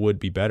that would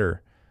be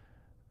better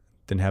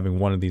than having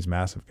one of these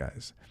massive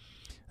guys.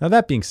 Now,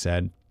 that being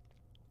said,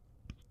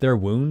 their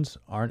wounds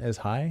aren't as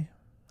high.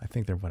 I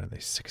think they're,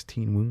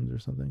 16 wounds or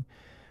something?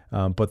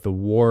 But the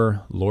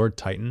Warlord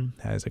Titan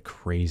has a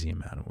crazy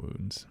amount of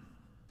wounds.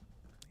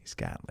 He's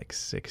got like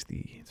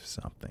 60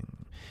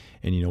 something.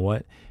 And you know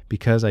what?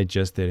 Because I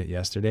just did it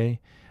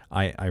yesterday,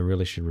 I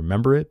really should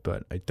remember it,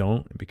 but I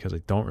don't. Because I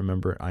don't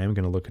remember, I am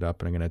going to look it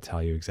up and I'm going to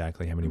tell you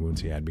exactly how many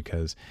wounds he had,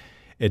 because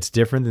it's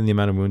different than the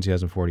amount of wounds he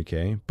has in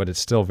 40K, but it's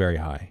still very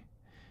high.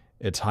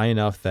 It's high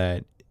enough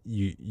that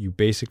you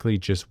basically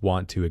just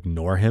want to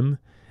ignore him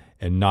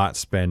and not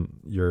spend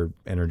your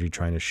energy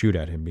trying to shoot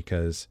at him,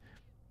 because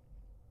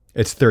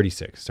it's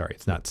 36. Sorry,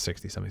 it's not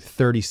 60 something.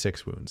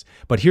 36 wounds.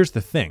 But here's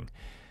the thing.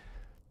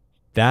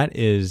 That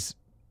is,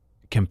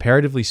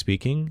 comparatively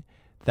speaking,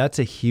 that's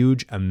a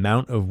huge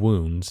amount of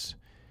wounds,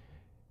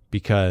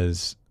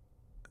 because,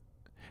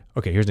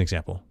 okay, here's an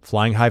example.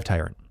 Flying Hive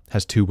Tyrant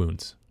has 2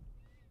 wounds.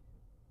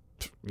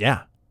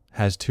 Yeah,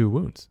 has 2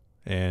 wounds.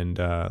 And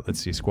let's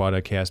see, Squad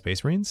of Chaos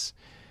Space Marines.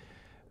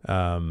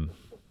 A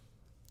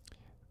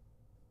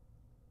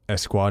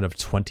squad of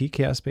 20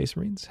 Chaos Space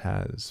Marines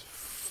has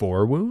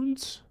 4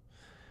 wounds.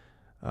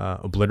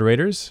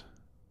 Obliterators,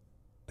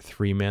 a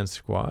 3-man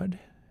squad,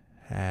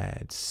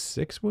 had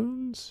 6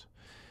 wounds.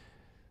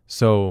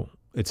 So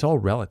it's all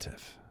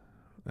relative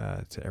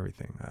to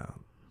everything.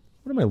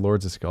 What are my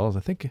Lords of Skulls?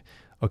 I think,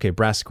 okay,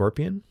 Brass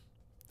Scorpion,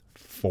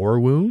 4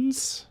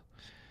 wounds.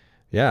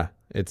 Yeah,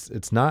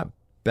 it's not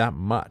that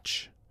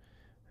much.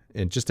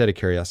 And just out of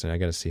curiosity, I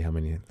got to see how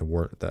many the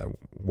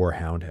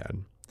Warhound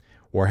had.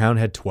 Warhound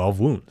had 12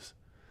 wounds.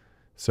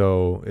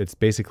 So it's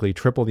basically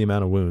triple the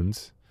amount of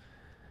wounds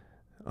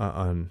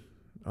on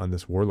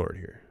this Warlord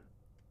here.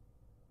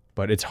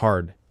 But it's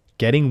hard.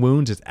 Getting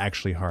wounds is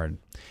actually hard,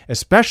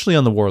 especially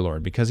on the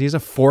Warlord, because he has a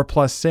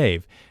 4+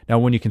 save. Now,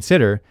 when you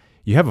consider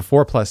you have a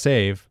 4+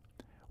 save,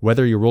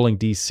 whether you're rolling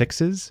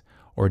D6s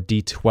or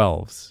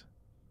D12s,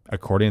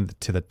 according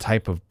to the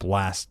type of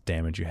blast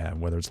damage you have,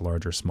 whether it's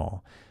large or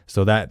small.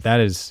 So that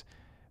is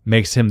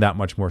makes him that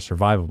much more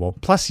survivable.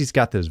 Plus, he's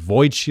got this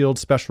Void Shield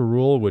special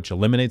rule, which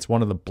eliminates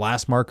one of the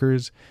blast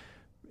markers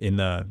in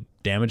the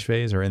damage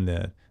phase or in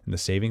the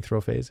saving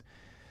throw phase.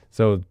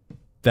 So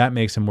that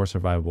makes him more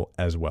survivable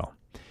as well.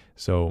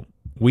 So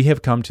we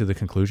have come to the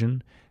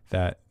conclusion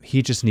that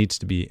he just needs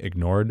to be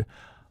ignored.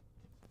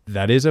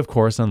 That is, of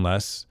course,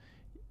 unless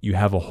you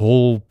have a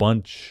whole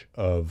bunch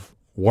of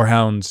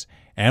Warhounds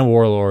and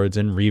Warlords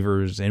and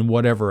Reavers and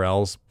whatever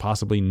else,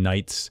 possibly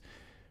Knights,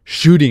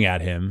 shooting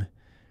at him.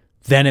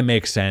 Then it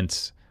makes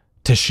sense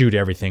to shoot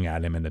everything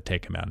at him and to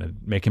take him out and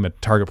make him a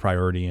target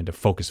priority and to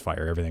focus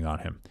fire everything on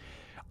him.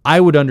 I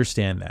would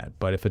understand that,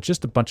 but if it's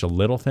just a bunch of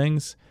little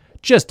things,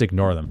 just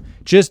ignore them.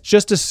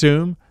 Just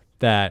assume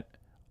that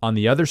on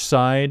the other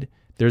side,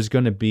 there's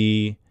going to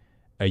be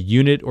a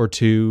unit or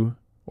two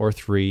or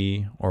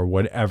three or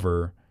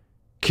whatever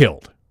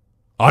killed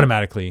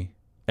automatically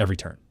every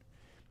turn.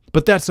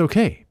 But that's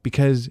okay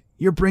because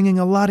you're bringing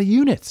a lot of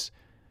units.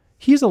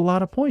 He's a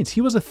lot of points.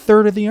 He was a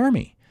third of the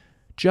army,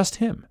 just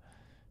him,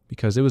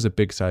 because it was a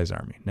big size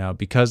army. Now,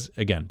 because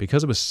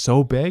it was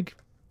so big,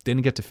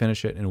 didn't get to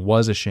finish it and it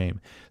was a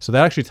shame. So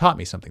that actually taught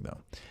me something though.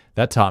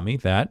 That taught me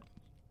that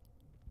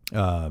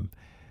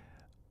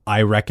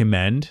I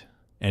recommend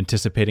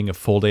anticipating a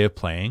full day of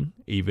playing,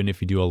 even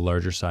if you do a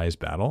larger size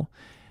battle,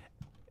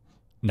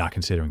 not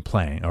considering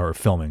playing or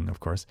filming, of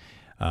course.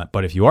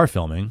 But if you are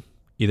filming,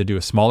 either do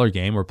a smaller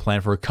game or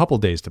plan for a couple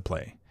days to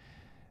play.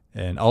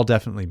 And I'll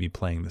definitely be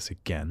playing this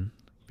again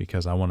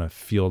because I want to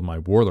field my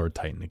Warlord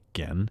Titan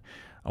again.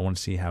 I want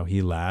to see how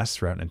he lasts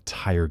throughout an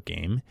entire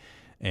game.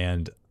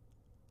 And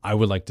I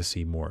would like to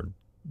see more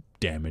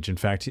damage. In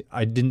fact,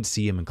 I didn't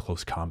see him in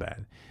close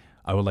combat.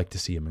 I would like to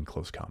see him in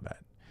close combat.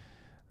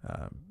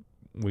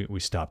 We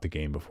stopped the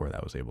game before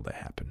that was able to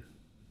happen.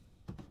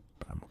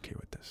 But I'm okay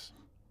with this.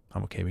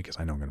 I'm okay because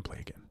I know I'm going to play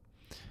again.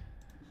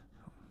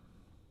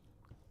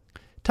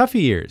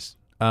 Tuffy ears.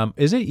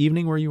 Is it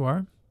evening where you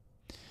are?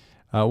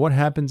 What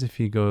happens if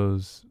he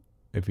does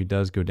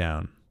go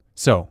down?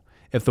 So,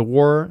 if the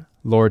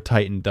Warlord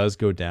Titan does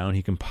go down,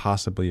 he can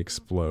possibly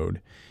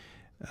explode.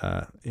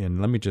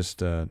 And let me just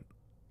tell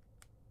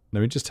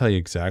you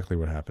exactly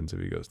what happens if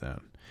he goes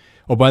down.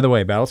 Oh, by the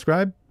way,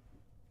 Battlescribe,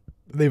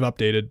 they've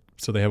updated,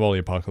 so they have all the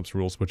Apocalypse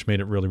rules, which made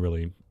it really,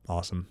 really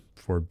awesome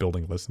for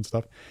building lists and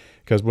stuff.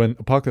 Because when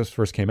Apocalypse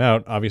first came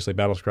out, obviously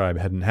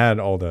Battlescribe didn't have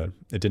all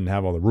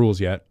the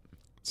rules yet.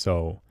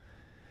 So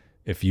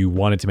if you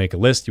wanted to make a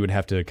list, you would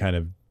have to kind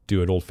of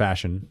do it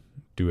old-fashioned,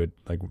 do it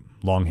like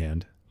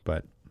longhand.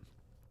 But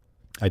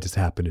I just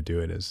happen to do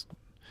it as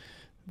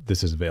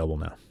this is available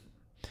now.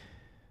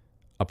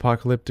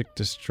 Apocalyptic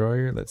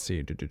Destroyer. Let's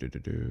see.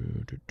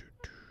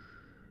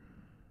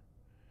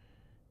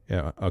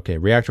 Yeah. Okay.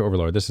 Reactor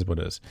Overlord. This is what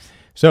it is.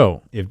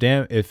 So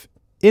if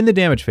in the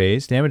damage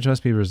phase, damage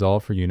must be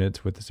resolved for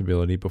units with this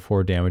ability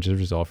before damage is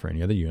resolved for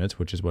any other units,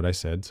 which is what I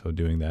said. So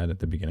doing that at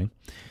the beginning,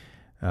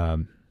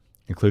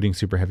 including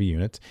super heavy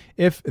units.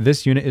 If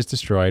this unit is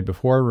destroyed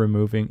before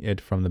removing it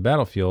from the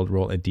battlefield,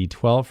 roll a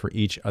d12 for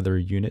each other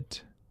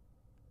unit.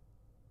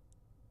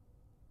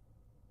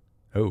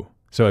 Oh,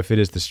 so if it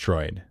is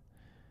destroyed.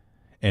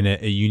 And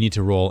you need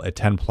to roll a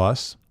 10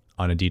 plus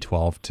on a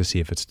d12 to see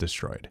if it's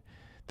destroyed.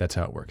 That's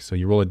how it works. So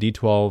you roll a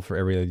d12 for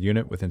every other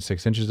unit within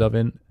 6 inches of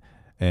it,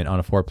 and on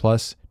a 4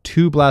 plus,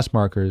 2 blast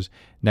markers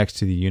next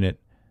to the unit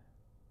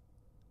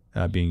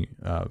being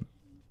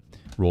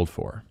rolled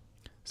for.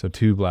 So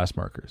 2 blast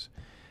markers.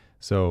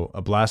 So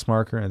a blast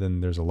marker, and then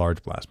there's a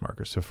large blast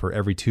marker. So for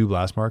every 2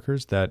 blast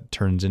markers, that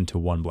turns into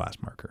 1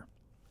 blast marker.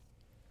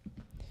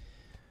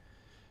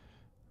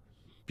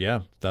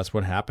 Yeah, that's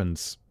what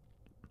happens.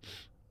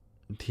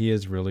 He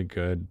is really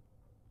good.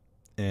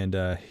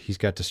 And he's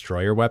got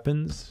destroyer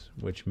weapons,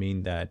 which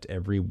mean that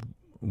every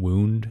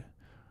wound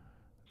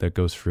that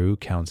goes through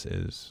counts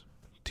as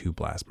 2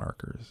 blast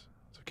markers.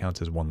 So it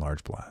counts as 1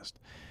 large blast.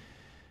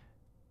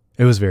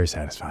 It was very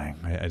satisfying,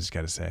 I just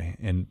got to say.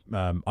 And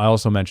I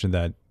also mentioned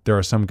that there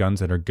are some guns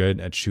that are good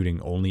at shooting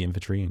only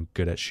infantry and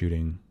good at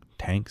shooting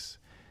tanks.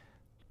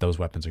 Those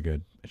weapons are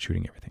good at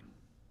shooting everything.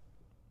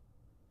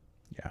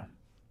 Yeah.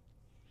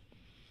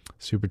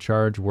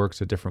 Supercharge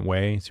works a different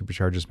way.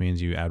 Supercharge just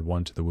means you add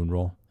 1 to the wound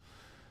roll.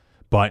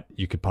 But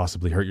you could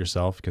possibly hurt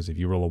yourself because if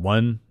you roll a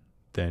 1,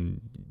 then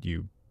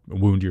you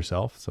wound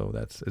yourself. So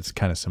it's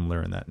kind of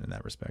similar in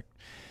that respect.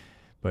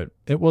 But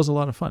it was a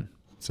lot of fun.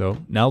 So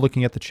now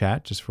looking at the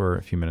chat just for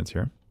a few minutes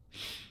here.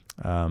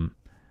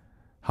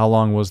 How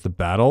long was the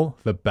battle?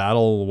 The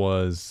battle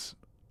was,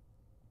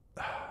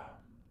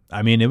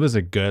 it was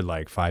a good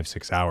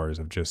 5-6 hours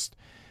of just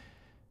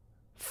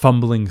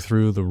fumbling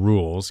through the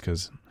rules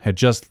because I had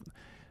just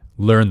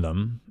learned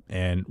them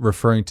and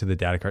referring to the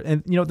data card.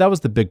 And, that was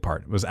the big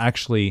part. It was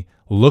actually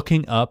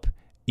looking up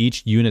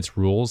each unit's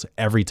rules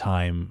every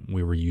time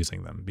we were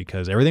using them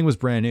because everything was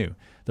brand new.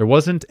 There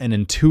wasn't an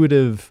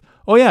intuitive,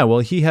 oh yeah, well,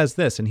 he has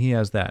this and he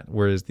has that.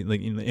 Whereas in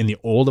the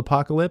old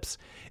Apocalypse,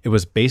 it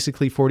was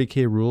basically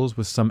 40K rules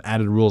with some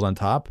added rules on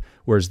top.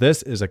 Whereas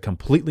this is a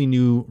completely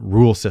new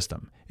rule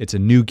system. It's a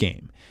new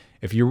game.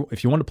 If you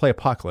want to play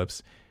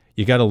Apocalypse,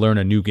 you got to learn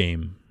a new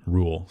game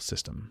rule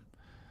system,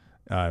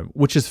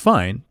 which is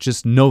fine.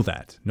 Just know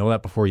that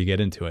before you get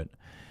into it.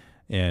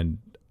 And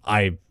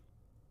I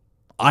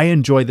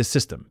enjoy the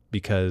system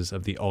because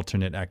of the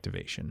alternate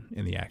activation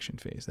in the action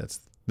phase.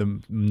 That's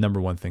the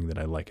number one thing that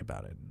I like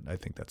about it. I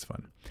think that's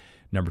fun.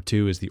 Number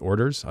two is the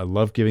orders. I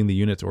love giving the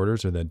units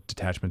orders or the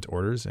detachments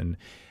orders, and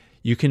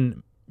you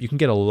can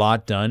get a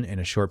lot done in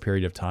a short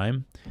period of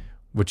time,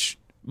 which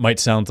might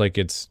sound like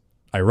it's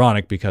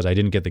ironic because I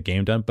didn't get the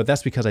game done, but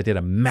that's because I did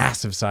a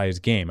massive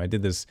sized game. I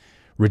did this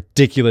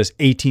ridiculous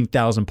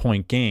 18,000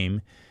 point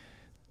game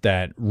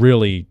that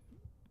really,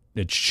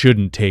 it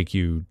shouldn't take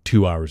you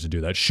 2 hours to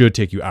do that. It should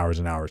take you hours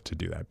and hours to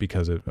do that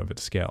because of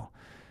its scale.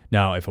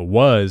 Now, if it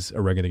was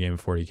a regular game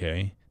of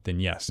 40K, then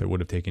yes, it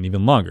would have taken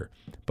even longer.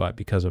 But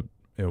because it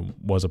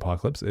was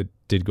Apocalypse, it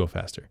did go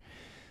faster.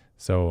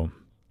 So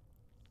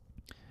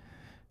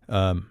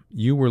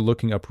you were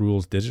looking up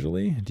rules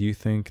digitally. Do you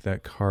think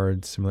that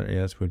cards similar to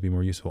AS would be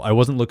more useful? I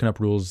wasn't looking up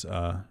rules.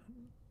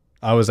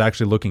 I was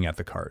actually looking at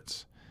the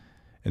cards.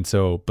 And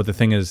so, but the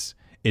thing is,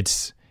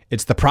 it's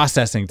the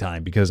processing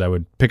time because I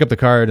would pick up the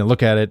card and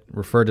look at it,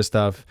 refer to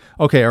stuff.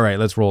 Okay, all right,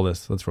 let's roll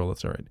this. All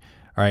right.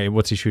 All right,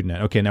 what's he shooting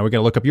at? Okay, now we got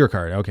to look up your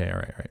card. Okay, all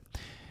right.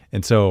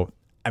 And so,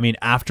 I mean,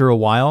 after a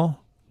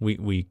while,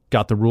 we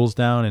got the rules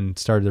down and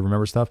started to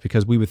remember stuff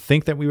because we would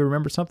think that we would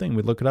remember something.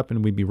 We'd look it up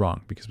and we'd be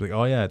wrong because we're like,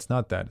 oh yeah, it's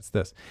not that, it's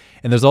this.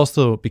 And there's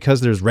also,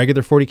 because there's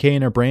regular 40K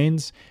in our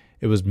brains,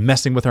 it was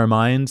messing with our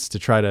minds to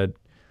try to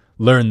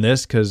learn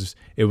this because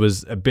it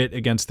was a bit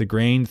against the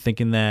grain,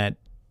 thinking that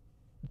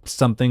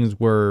some things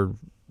were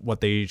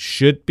what they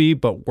should be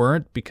but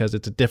weren't because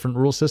it's a different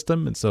rule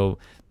system. And so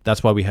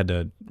that's why we had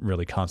to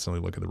really constantly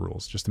look at the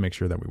rules just to make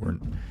sure that we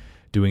weren't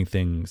doing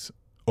things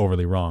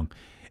overly wrong.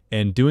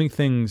 And doing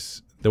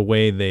things the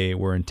way they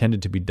were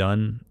intended to be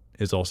done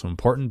is also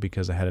important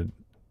because it had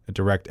a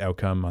direct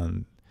outcome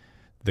on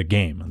the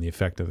game, on the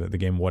effect of the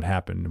game, what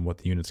happened and what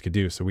the units could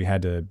do. So we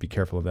had to be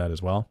careful of that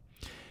as well.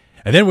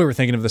 And then we were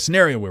thinking of the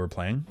scenario we were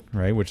playing,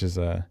 right? Which is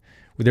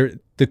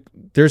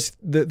there's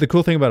the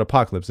cool thing about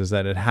Apocalypse is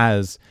that it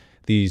has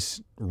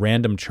these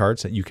random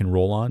charts that you can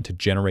roll on to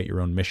generate your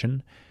own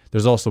mission.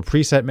 There's also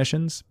preset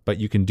missions, but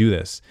you can do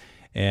this.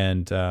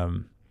 And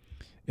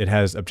it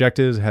has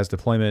objectives, it has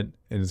deployment,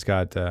 and it's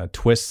got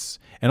twists,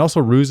 and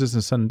also ruses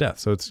and sudden death.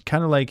 So it's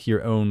kind of like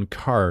your own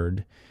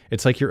card.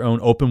 It's like your own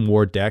open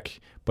war deck,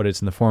 but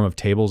it's in the form of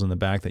tables in the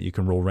back that you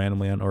can roll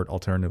randomly on, or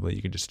alternatively,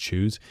 you can just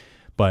choose.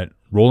 But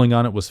rolling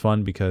on it was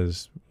fun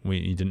because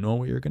you didn't know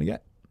what you were going to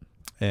get.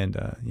 And,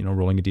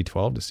 rolling a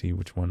D12 to see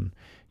which one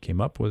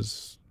came up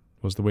was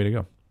the way to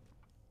go.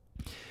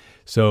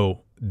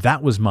 So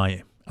that was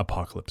my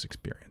Apocalypse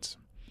experience.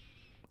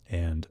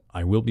 And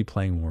I will be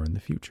playing more in the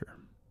future.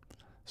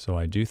 So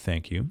I do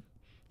thank you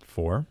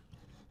for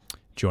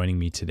joining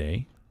me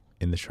today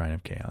in the Shrine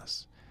of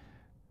Chaos.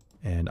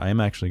 And I am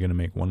actually going to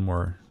make one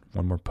more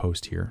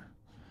post here.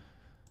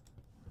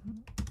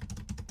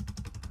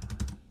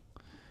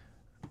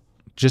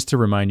 Just to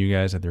remind you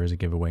guys that there is a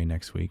giveaway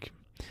next week.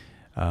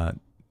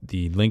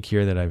 The link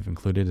here that I've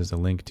included is a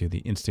link to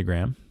the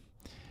Instagram.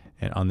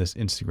 And on this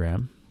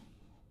Instagram,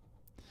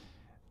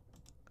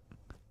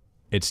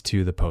 it's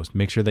to the post.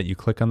 Make sure that you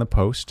click on the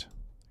post.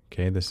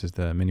 Okay, this is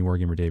the Mini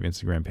Wargamer Dave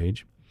Instagram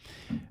page.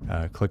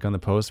 Click on the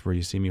post where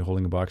you see me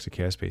holding a box of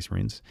Chaos Space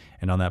Marines.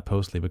 And on that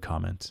post, leave a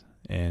comment.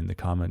 And the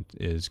comment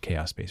is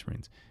Chaos Space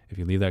Marines. If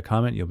you leave that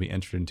comment, you'll be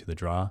entered into the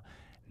draw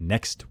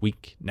next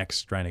week,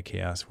 next Shrine of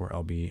Chaos, where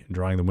I'll be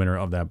drawing the winner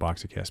of that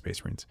box of Chaos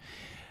Space Marines.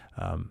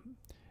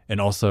 And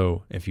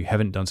also, if you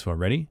haven't done so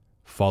already,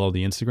 follow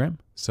the Instagram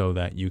so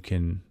that you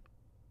can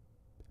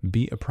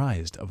be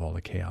apprised of all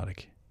the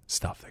chaotic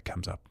stuff that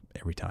comes up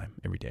every time,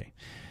 every day.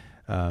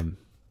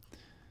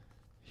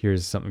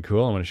 Here's something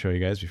cool I want to show you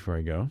guys before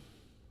I go.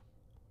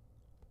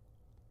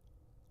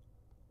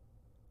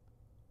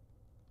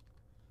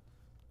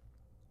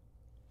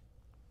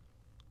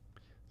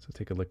 So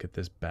take a look at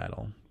this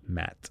battle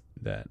mat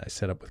that I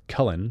set up with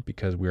Cullen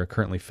because we are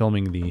currently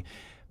filming the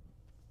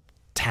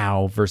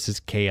Tau versus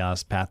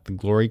Chaos Path to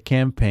Glory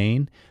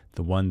campaign,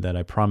 the one that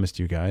I promised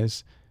you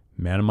guys.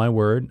 Man of my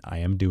word, I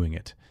am doing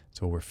it.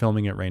 So we're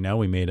filming it right now.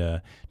 We made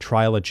a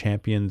Trial of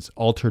Champions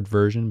altered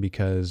version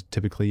because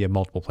typically you have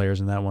multiple players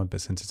in that one, but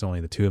since it's only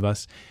the two of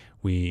us,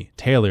 we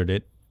tailored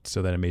it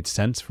so that it made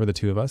sense for the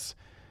two of us.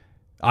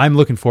 I'm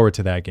looking forward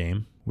to that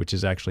game, which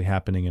is actually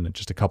happening in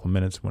just a couple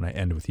minutes when I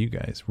end with you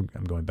guys.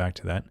 I'm going back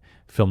to that.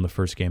 Filmed the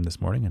first game this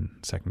morning and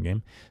second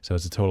game. So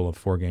it's a total of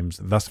 4 games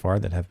thus far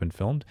that have been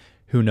filmed.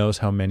 Who knows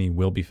how many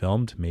will be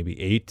filmed? Maybe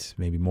 8,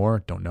 maybe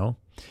more. Don't know.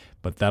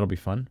 But that'll be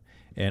fun.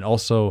 And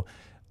also,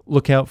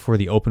 look out for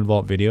the Open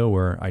Vault video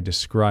where I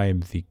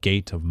describe the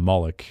Gate of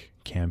Moloch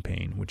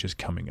campaign, which is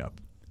coming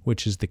up,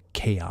 which is the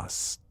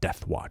Chaos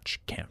Death Watch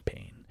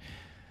campaign.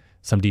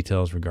 Some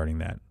details regarding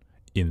that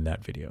in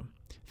that video.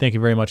 Thank you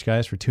very much,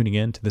 guys, for tuning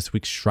in to this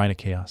week's Shrine of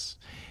Chaos,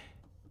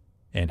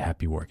 and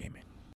happy wargaming.